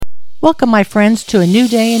Welcome, my friends, to a new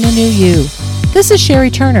day and a new you. This is Sherry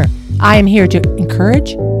Turner. I am here to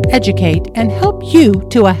encourage, educate, and help you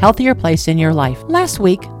to a healthier place in your life. Last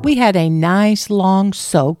week, we had a nice long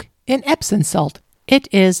soak in Epsom salt.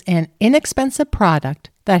 It is an inexpensive product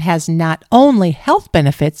that has not only health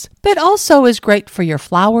benefits, but also is great for your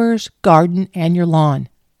flowers, garden, and your lawn.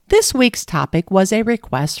 This week's topic was a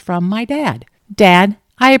request from my dad. Dad,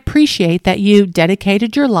 I appreciate that you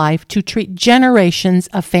dedicated your life to treat generations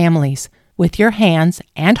of families. With your hands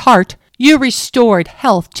and heart, you restored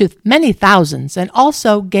health to many thousands and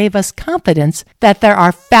also gave us confidence that there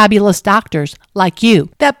are fabulous doctors like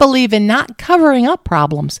you that believe in not covering up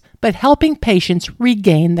problems, but helping patients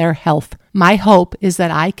regain their health. My hope is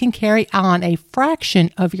that I can carry on a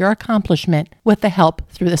fraction of your accomplishment with the help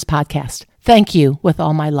through this podcast. Thank you with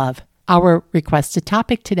all my love. Our requested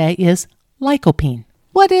topic today is lycopene.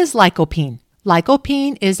 What is lycopene?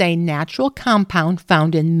 Lycopene is a natural compound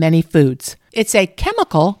found in many foods. It's a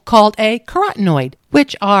chemical called a carotenoid,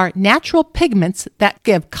 which are natural pigments that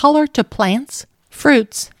give color to plants,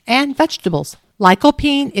 fruits, and vegetables.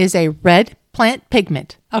 Lycopene is a red plant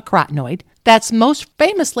pigment, a carotenoid, that's most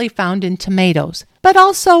famously found in tomatoes, but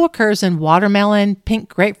also occurs in watermelon, pink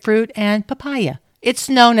grapefruit, and papaya. It's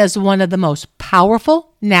known as one of the most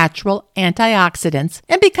powerful natural antioxidants,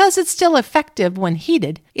 and because it's still effective when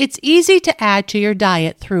heated, it's easy to add to your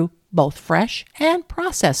diet through both fresh and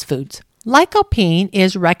processed foods. Lycopene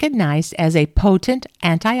is recognized as a potent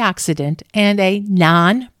antioxidant and a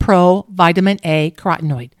non-pro-vitamin A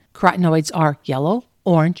carotenoid. Carotenoids are yellow,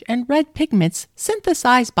 orange, and red pigments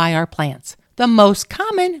synthesized by our plants. The most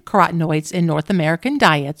common carotenoids in North American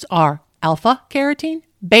diets are alpha-carotene,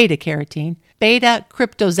 beta-carotene,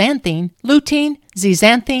 beta-cryptoxanthine, lutein,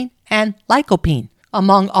 zeaxanthin, and lycopene.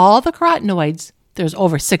 Among all the carotenoids, there's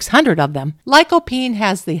over 600 of them, lycopene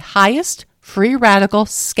has the highest free radical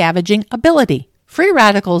scavenging ability. Free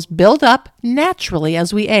radicals build up naturally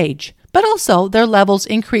as we age, but also their levels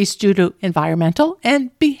increase due to environmental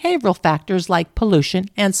and behavioral factors like pollution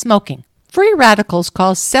and smoking. Free radicals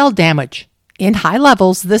cause cell damage. In high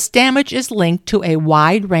levels, this damage is linked to a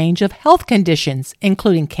wide range of health conditions,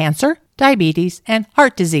 including cancer, diabetes, and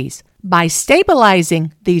heart disease. By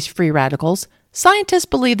stabilizing these free radicals, scientists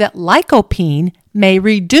believe that lycopene may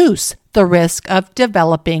reduce the risk of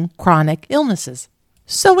developing chronic illnesses.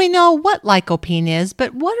 So we know what lycopene is,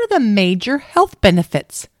 but what are the major health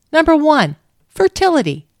benefits? Number 1,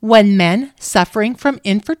 fertility. When men suffering from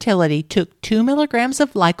infertility took 2 milligrams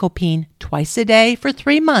of lycopene twice a day for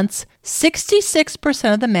 3 months,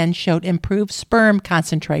 66% of the men showed improved sperm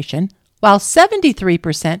concentration, while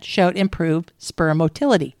 73% showed improved sperm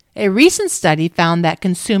motility. A recent study found that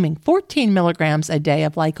consuming 14 milligrams a day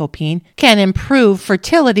of lycopene can improve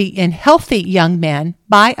fertility in healthy young men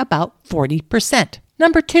by about 40%.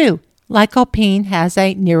 Number 2, lycopene has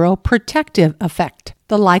a neuroprotective effect.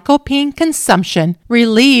 The lycopene consumption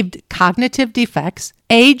relieved cognitive defects,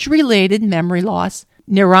 age-related memory loss,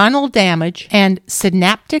 neuronal damage, and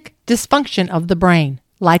synaptic dysfunction of the brain.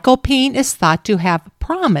 Lycopene is thought to have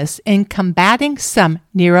promise in combating some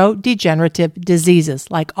neurodegenerative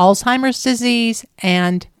diseases like Alzheimer's disease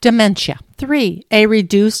and dementia. 3, a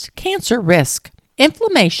reduced cancer risk.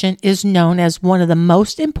 Inflammation is known as one of the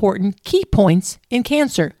most important key points in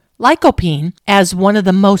cancer. Lycopene, as one of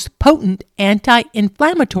the most potent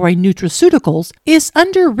anti-inflammatory nutraceuticals, is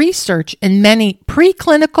under research in many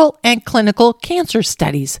preclinical and clinical cancer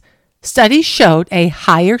studies. Studies showed a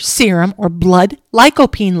higher serum or blood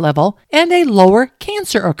lycopene level and a lower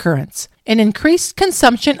cancer occurrence. An increased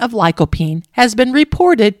consumption of lycopene has been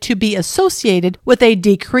reported to be associated with a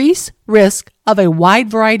decreased risk of a wide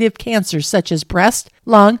variety of cancers such as breast,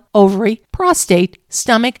 lung, ovary, prostate,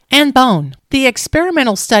 stomach, and bone. The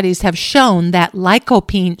experimental studies have shown that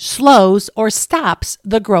lycopene slows or stops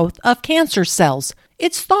the growth of cancer cells.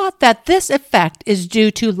 It's thought that this effect is due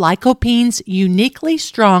to lycopene's uniquely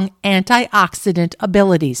strong antioxidant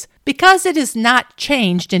abilities. Because it is not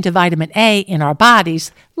changed into vitamin A in our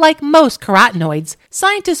bodies, like most carotenoids,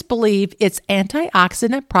 scientists believe its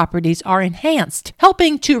antioxidant properties are enhanced,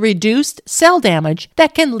 helping to reduce cell damage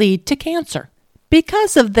that can lead to cancer.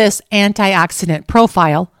 Because of this antioxidant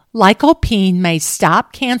profile, lycopene may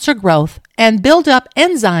stop cancer growth and build up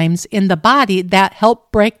enzymes in the body that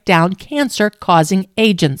help break down cancer-causing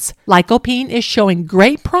agents. Lycopene is showing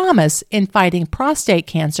great promise in fighting prostate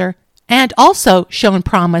cancer and also shown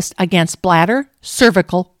promise against bladder,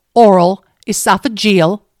 cervical, oral,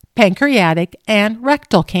 esophageal, pancreatic, and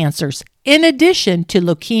rectal cancers, in addition to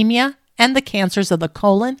leukemia and the cancers of the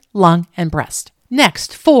colon, lung, and breast.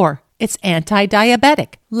 Next, 4. it's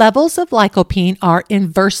anti-diabetic. Levels of lycopene are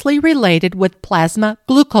inversely related with plasma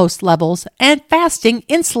glucose levels and fasting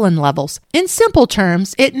insulin levels. In simple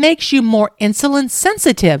terms, it makes you more insulin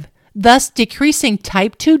sensitive, thus decreasing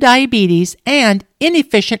type 2 diabetes and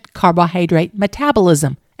inefficient carbohydrate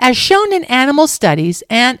metabolism. As shown in animal studies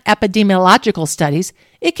and epidemiological studies,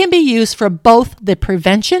 it can be used for both the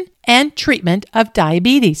prevention and treatment of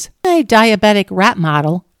diabetes. In a diabetic rat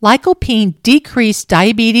model, lycopene decreased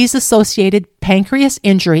diabetes-associated pancreas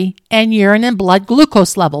injury and urine and blood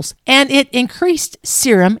glucose levels, and it increased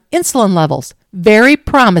serum insulin levels. Very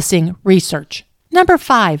promising research. Number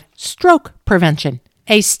 5, stroke prevention.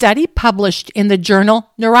 A study published in the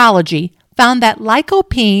journal Neurology found that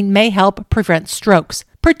lycopene may help prevent strokes,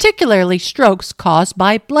 particularly strokes caused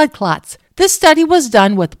by blood clots. This study was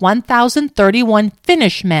done with 1,031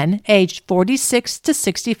 Finnish men aged 46 to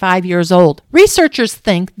 65 years old. Researchers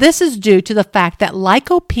think this is due to the fact that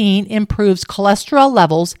lycopene improves cholesterol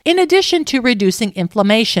levels in addition to reducing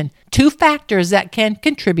inflammation, two factors that can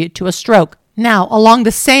contribute to a stroke. Now, along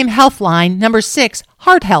the same health line, number 6,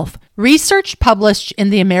 heart health. Research published in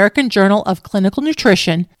the American Journal of Clinical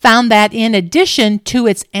Nutrition found that in addition to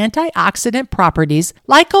its antioxidant properties,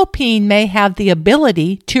 lycopene may have the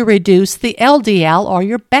ability to reduce the LDL or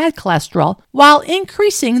your bad cholesterol while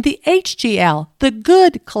increasing the HDL, the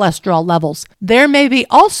good cholesterol levels. There may be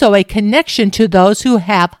also a connection to those who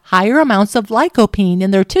have higher amounts of lycopene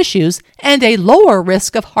in their tissues and a lower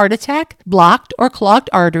risk of heart attack, blocked or clogged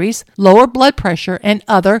arteries, lower blood pressure, and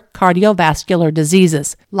other cardiovascular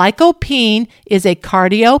diseases. Lycopene is a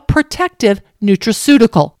cardioprotective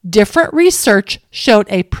nutraceutical. Different research showed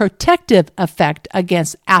a protective effect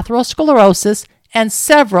against atherosclerosis and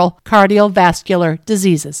several cardiovascular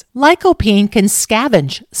diseases. Lycopene can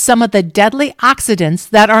scavenge some of the deadly oxidants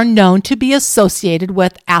that are known to be associated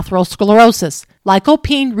with atherosclerosis.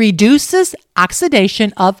 Lycopene reduces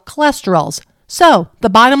oxidation of cholesterols. So, the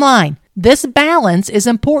bottom line, this balance is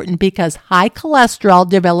important because high cholesterol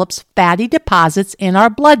develops fatty deposits in our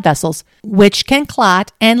blood vessels, which can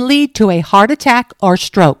clot and lead to a heart attack or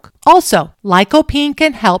stroke. Also, lycopene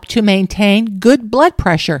can help to maintain good blood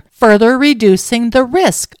pressure, further reducing the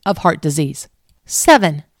risk of heart disease.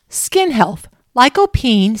 7. Skin health.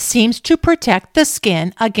 Lycopene seems to protect the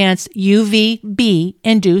skin against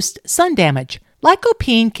UVB-induced sun damage.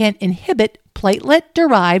 Lycopene can inhibit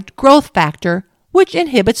platelet-derived growth factor, which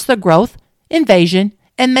inhibits the growth, invasion,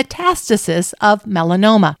 and metastasis of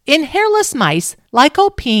melanoma. In hairless mice,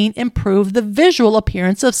 lycopene improved the visual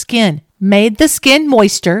appearance of skin, made the skin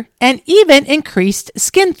moister, and even increased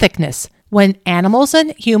skin thickness. When animals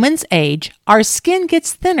and humans age, our skin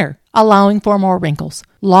gets thinner, allowing for more wrinkles.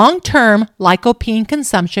 Long-term lycopene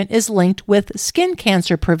consumption is linked with skin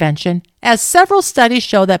cancer prevention, as several studies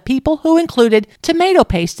show that people who included tomato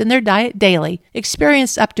paste in their diet daily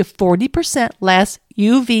experienced up to 40% less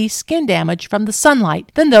UV skin damage from the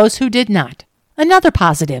sunlight than those who did not. Another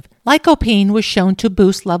positive, lycopene was shown to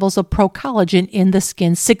boost levels of procollagen in the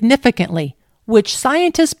skin significantly, which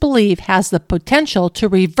scientists believe has the potential to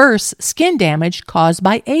reverse skin damage caused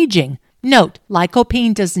by aging. Note,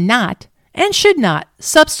 lycopene does not and should not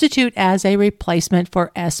substitute as a replacement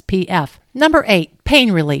for SPF. Number 8,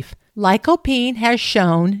 pain relief. Lycopene has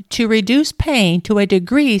shown to reduce pain to a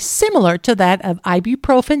degree similar to that of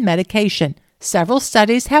ibuprofen medication. Several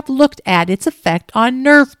studies have looked at its effect on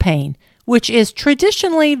nerve pain, which is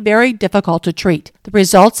traditionally very difficult to treat. The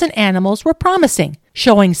results in animals were promising,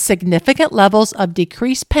 showing significant levels of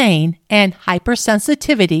decreased pain and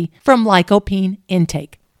hypersensitivity from lycopene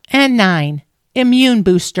intake. And 9, immune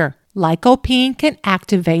booster. Lycopene can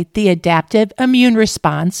activate the adaptive immune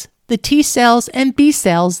response, the T cells and B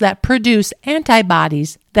cells that produce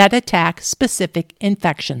antibodies that attack specific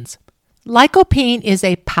infections. Lycopene is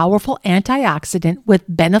a powerful antioxidant with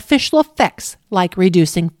beneficial effects like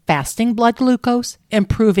reducing fasting blood glucose,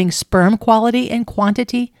 improving sperm quality and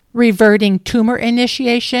quantity, reverting tumor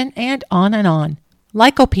initiation, and on and on.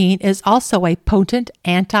 Lycopene is also a potent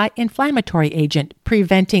anti-inflammatory agent,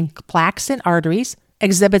 preventing plaques in arteries,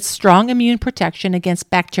 exhibits strong immune protection against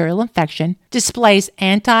bacterial infection, displays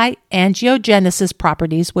anti-angiogenesis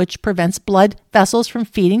properties which prevents blood vessels from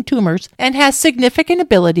feeding tumors, and has significant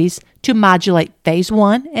abilities to modulate phase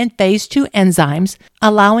 1 and phase 2 enzymes,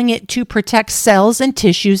 allowing it to protect cells and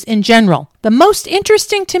tissues in general. The most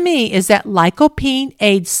interesting to me is that lycopene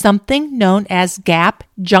aids something known as gap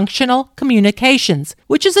junctional communications,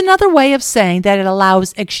 which is another way of saying that it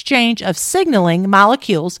allows exchange of signaling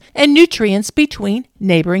molecules and nutrients between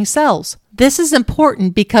neighboring cells. This is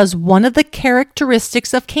important because one of the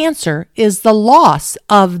characteristics of cancer is the loss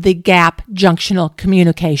of the gap junctional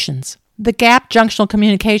communications. The gap junctional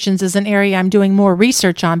communications is an area I'm doing more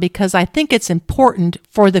research on because I think it's important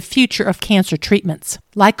for the future of cancer treatments.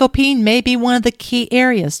 Lycopene may be one of the key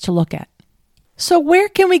areas to look at. So where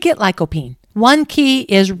can we get lycopene? One key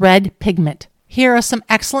is red pigment. Here are some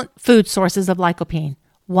excellent food sources of lycopene.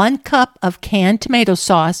 1 cup of canned tomato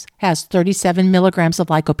sauce has 37 milligrams of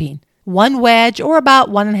lycopene. 1 wedge, or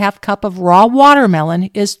about 1.5 cup of raw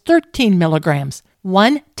watermelon, is 13 milligrams.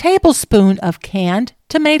 1 tablespoon of canned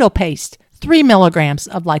tomato paste, 3 milligrams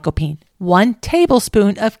of lycopene. 1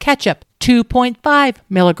 tablespoon of ketchup, 2.5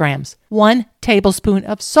 milligrams. 1 tablespoon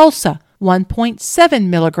of salsa, 1.7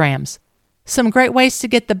 milligrams. Some great ways to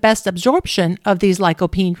get the best absorption of these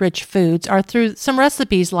lycopene-rich foods are through some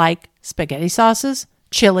recipes like spaghetti sauces,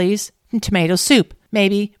 chilies, and tomato soup,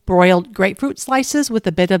 maybe broiled grapefruit slices with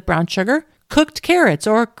a bit of brown sugar, cooked carrots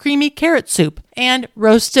or creamy carrot soup, and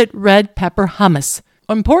roasted red pepper hummus.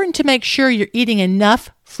 Important to make sure you're eating enough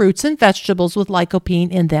fruits and vegetables with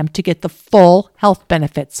lycopene in them to get the full health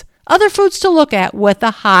benefits. Other foods to look at with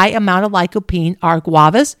a high amount of lycopene are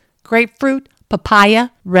guavas, grapefruit, papaya,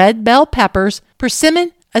 red bell peppers,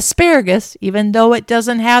 persimmon, asparagus, even though it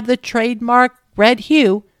doesn't have the trademark red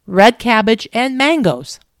hue, red cabbage, and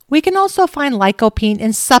mangoes. We can also find lycopene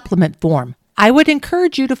in supplement form. I would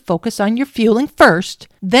encourage you to focus on your fueling first,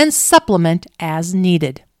 then supplement as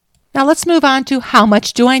needed. Now let's move on to how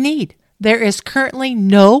much do I need? There is currently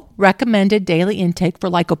no recommended daily intake for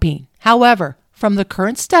lycopene. However, from the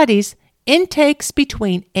current studies, intakes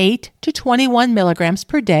between 8 to 21 milligrams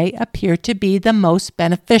per day appear to be the most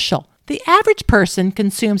beneficial. The average person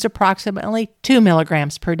consumes approximately 2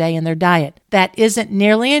 milligrams per day in their diet. That isn't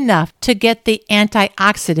nearly enough to get the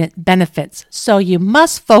antioxidant benefits, so you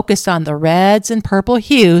must focus on the reds and purple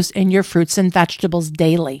hues in your fruits and vegetables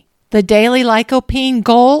daily. The daily lycopene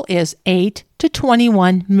goal is 8 to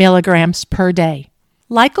 21 milligrams per day.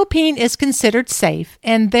 Lycopene is considered safe,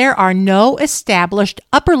 and there are no established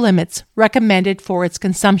upper limits recommended for its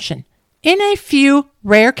consumption. In a few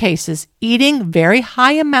rare cases, eating very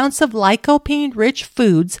high amounts of lycopene-rich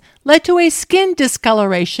foods led to a skin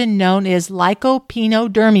discoloration known as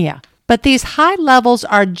lycopenodermia, but these high levels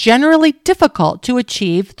are generally difficult to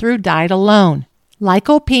achieve through diet alone.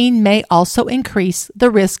 Lycopene may also increase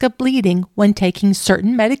the risk of bleeding when taking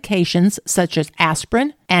certain medications such as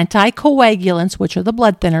aspirin, anticoagulants, which are the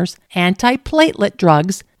blood thinners, antiplatelet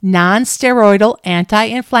drugs, non-steroidal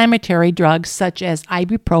anti-inflammatory drugs such as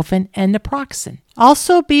ibuprofen and naproxen.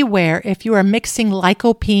 Also beware if you are mixing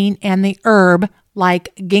lycopene and the herb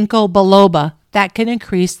like ginkgo biloba, that can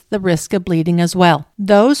increase the risk of bleeding as well.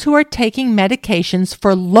 Those who are taking medications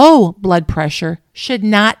for low blood pressure should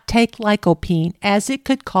not take lycopene, as it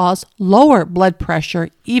could cause lower blood pressure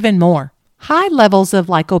even more. High levels of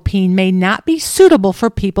lycopene may not be suitable for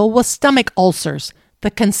people with stomach ulcers.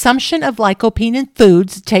 The consumption of lycopene in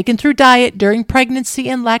foods taken through diet during pregnancy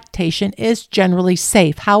and lactation is generally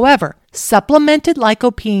safe. However, supplemented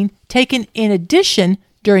lycopene taken in addition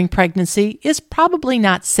during pregnancy is probably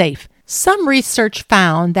not safe. Some research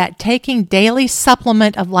found that taking daily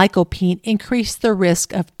supplement of lycopene increased the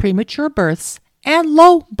risk of premature births and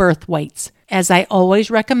low birth weights. As I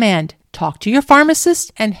always recommend, talk to your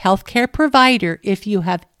pharmacist and healthcare provider if you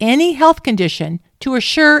have any health condition to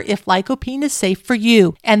assure if lycopene is safe for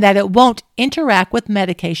you and that it won't interact with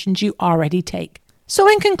medications you already take. So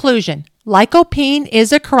in conclusion, lycopene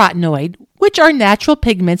is a carotenoid, which are natural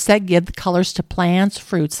pigments that give the colors to plants,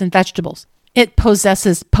 fruits, and vegetables. It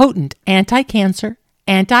possesses potent anti-cancer,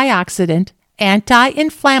 antioxidant,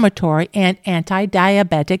 anti-inflammatory, and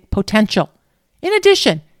anti-diabetic potential. In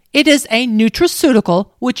addition, it is a nutraceutical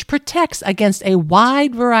which protects against a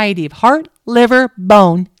wide variety of heart, liver,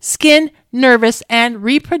 bone, skin, nervous, and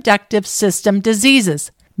reproductive system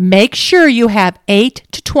diseases. Make sure you have 8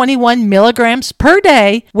 to 21 milligrams per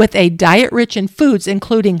day with a diet rich in foods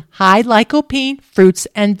including high lycopene fruits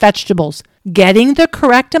and vegetables. Getting the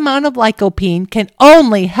correct amount of lycopene can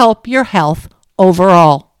only help your health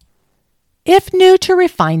overall. If new to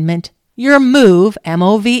refinement, your MOVE,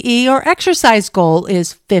 M-O-V-E, or exercise goal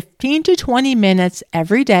is 15 to 20 minutes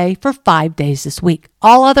every day for 5 days this week.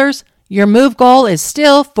 All others, your MOVE goal is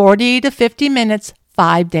still 40 to 50 minutes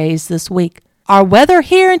 5 days this week. Our weather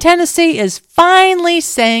here in Tennessee is finally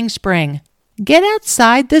saying spring. Get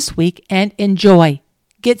outside this week and enjoy.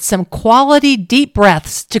 Get some quality deep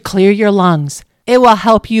breaths to clear your lungs. It will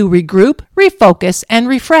help you regroup, refocus, and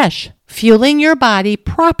refresh. Fueling your body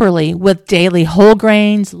properly with daily whole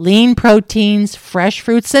grains, lean proteins, fresh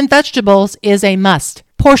fruits, and vegetables is a must.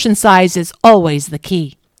 Portion size is always the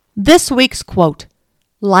key. This week's quote: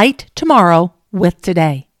 light tomorrow with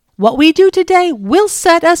today. What we do today will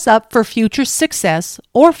set us up for future success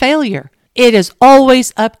or failure. It is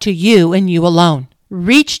always up to you and you alone.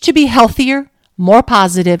 Reach to be healthier, more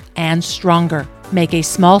positive, and stronger. Make a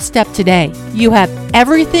small step today. You have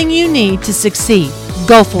everything you need to succeed.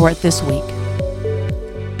 Go for it this week.